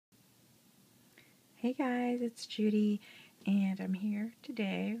Hey guys, it's Judy, and I'm here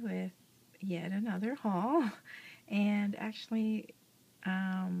today with yet another haul. And actually,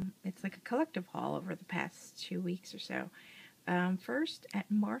 it's like a collective haul over the past 2 weeks or so. First,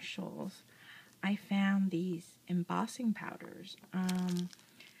 at Marshall's, I found these embossing powders.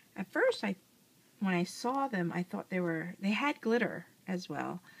 At first, when I saw them, I thought they had glitter as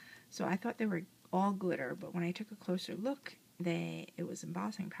well. So I thought they were all glitter, but when I took a closer look, it was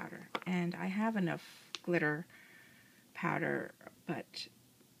embossing powder. And I have enough glitter powder, but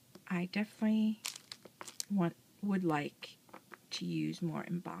I definitely would like to use more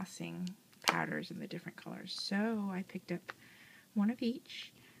embossing powders in the different colors. So I picked up one of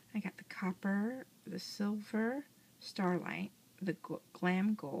each. I got the copper, the silver, starlight, the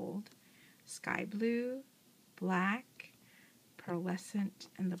glam gold, sky blue, black, pearlescent,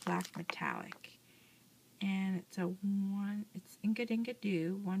 and the black metallic. And it's it's Inga Dinga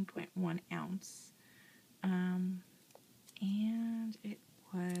Do 1.1 ounce. And it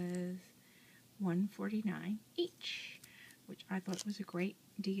was $1.49 each, which I thought was a great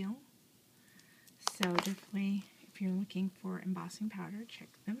deal. So definitely, if you're looking for embossing powder, check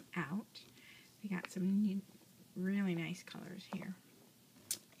them out. They got some really nice colors here.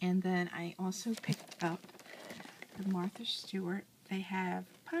 And then I also picked up the Martha Stewart. They have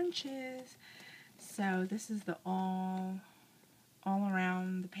punches. So this is the all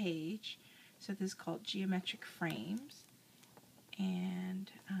around the page. So this is called Geometric Frames.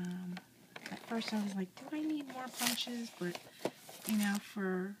 And at first I was like, do I need more punches? But, you know,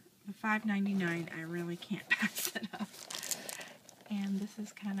 for the $5.99, I really can't pass it up. And this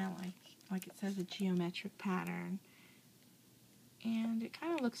is kind of like it says, a geometric pattern. And it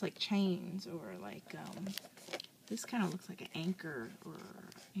kind of looks like chains, or like, this kind of looks like an anchor, or,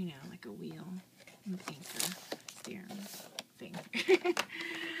 you know, like a wheel. An anchor steering thing.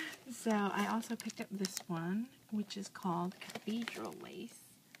 So I also picked up this one, which is called Cathedral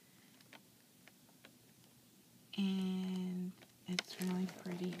Lace. And it's really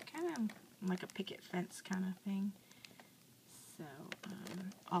pretty, kind of like a picket fence kind of thing. So,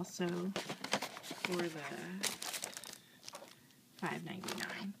 also for the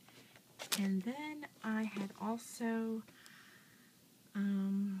 $5.99. And then I had also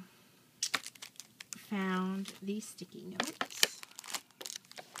found these sticky notes.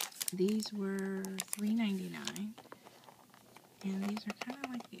 These were $3.99. And these are kind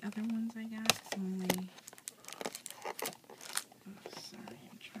of like the other ones I got, only, oh, sorry,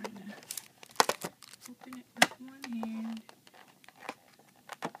 I'm trying to open it with one hand.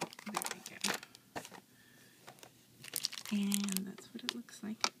 There we go. And that's what it looks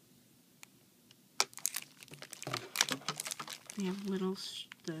like. They have the little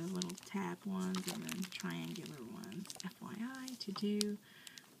tab ones and then triangular ones. FYI, to do,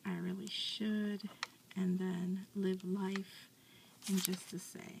 I really should, and then live life, and just to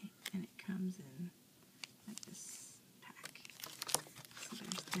say. And it comes in like this pack. So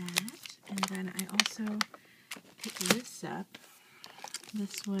there's that. And then I also picked this up.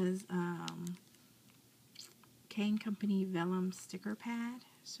 This was K & Company Vellum sticker pad.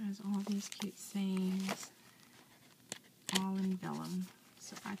 So it has all these cute sayings, all in vellum.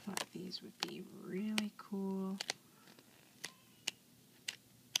 So I thought these would be really cool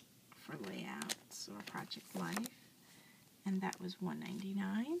for layouts or project life. And that was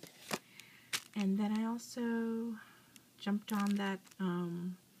 $1.99. And then I also jumped on that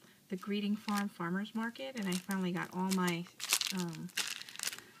the Greeting Farm Farmers Market, and I finally got all my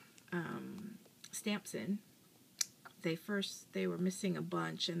stamps in. They were missing a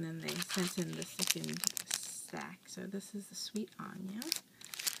bunch, and then they sent in the second stack. So this is the Sweet Anya.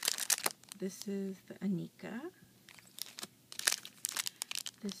 This is the Anika.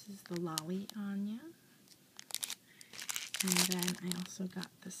 This is the Lolly Anya. And then I also got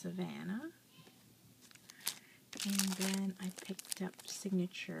the Savannah. And then I picked up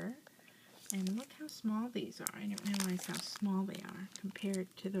Signature. And look how small these are. I didn't realize how small they are compared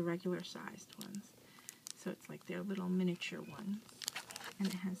to the regular sized ones. So it's like they're little miniature ones. And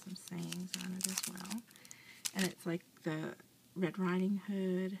it has some sayings on it as well. And it's like the Red Riding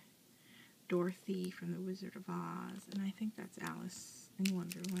Hood, Dorothy from The Wizard of Oz, and I think that's Alice in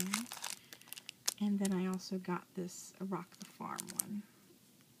Wonderland. And then I also got this Rock the Farm one,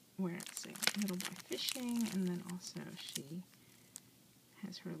 where it's a Little Boy Fishing, and then also she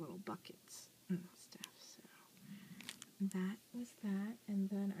has her little buckets and stuff. So that was that. And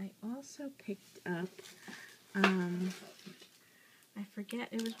then I also picked up, I forget,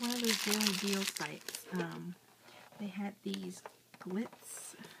 it was one of those daily deal sites. They had these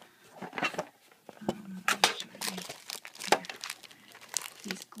glitz,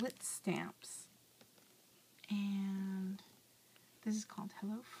 these glitz stamps And this is called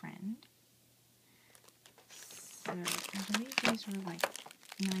Hello Friend. So I believe these were like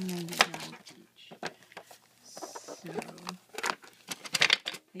 $9.99 each. So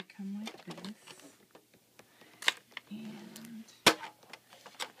they come like this. And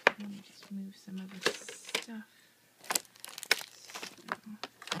let me just move some of the stuff.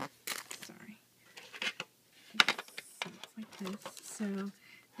 So, sorry. So it's like this. So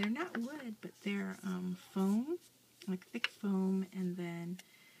they're not wood, but they're foam, like thick foam, and then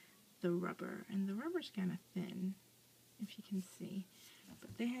the rubber. And the rubber's kind of thin, if you can see.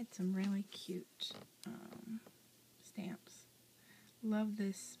 But they had some really cute stamps. Love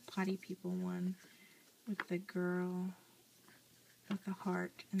this Potty People one with the girl with the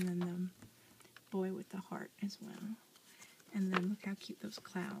heart, and then the boy with the heart as well. And then look how cute those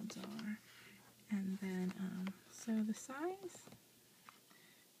clouds are. And then, so the size,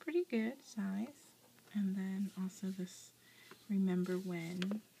 pretty good size. And then also this remember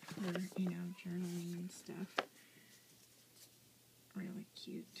when for, you know, journaling and stuff. Really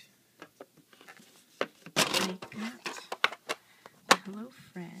cute. I got the Hello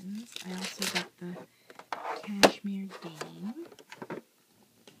Friends. I also got the Cashmere Game.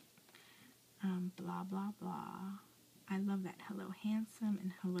 Blah, blah, blah. I love that Hello Handsome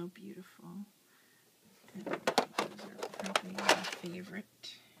and Hello Beautiful. And those are probably my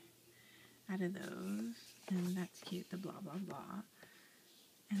favorite out of those. And that's cute, the blah, blah, blah.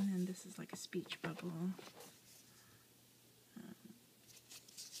 And then this is like a speech bubble.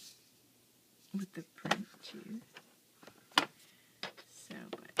 With the print too. So,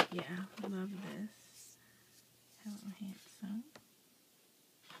 but yeah, love this. Hello Handsome.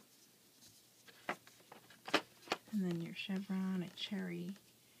 And then your chevron, a cherry,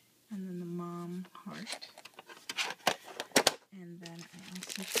 and then the mom heart. And then I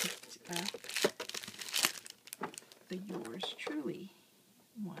also picked up the Yours Truly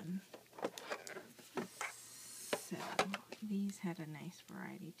one. So these had a nice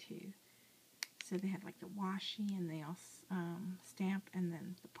variety too. So they had like the washi, and they also stamp, and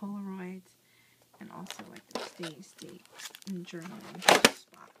then the Polaroids, and also like the stay and journaling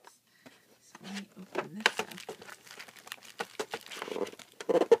spots. So let me open this up.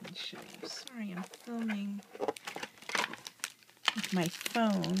 Let me show you. Sorry, I'm filming with my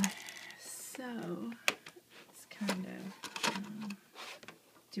phone, so it's kind of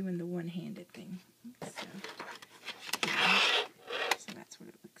doing the one-handed thing. So, yeah. So that's what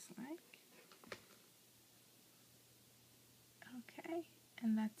it looks like. Okay,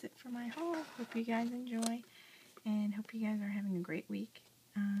 and that's it for my haul. Hope you guys enjoy, and hope you guys are having a great week.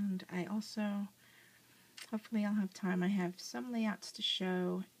 And I also, hopefully I'll have time. I have some layouts to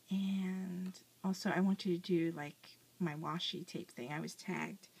show, and also I want to do like my washi tape thing. I was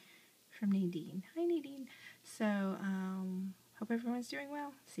tagged from Nadine. Hi Nadine. So, hope everyone's doing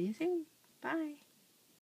well. See you soon. Bye.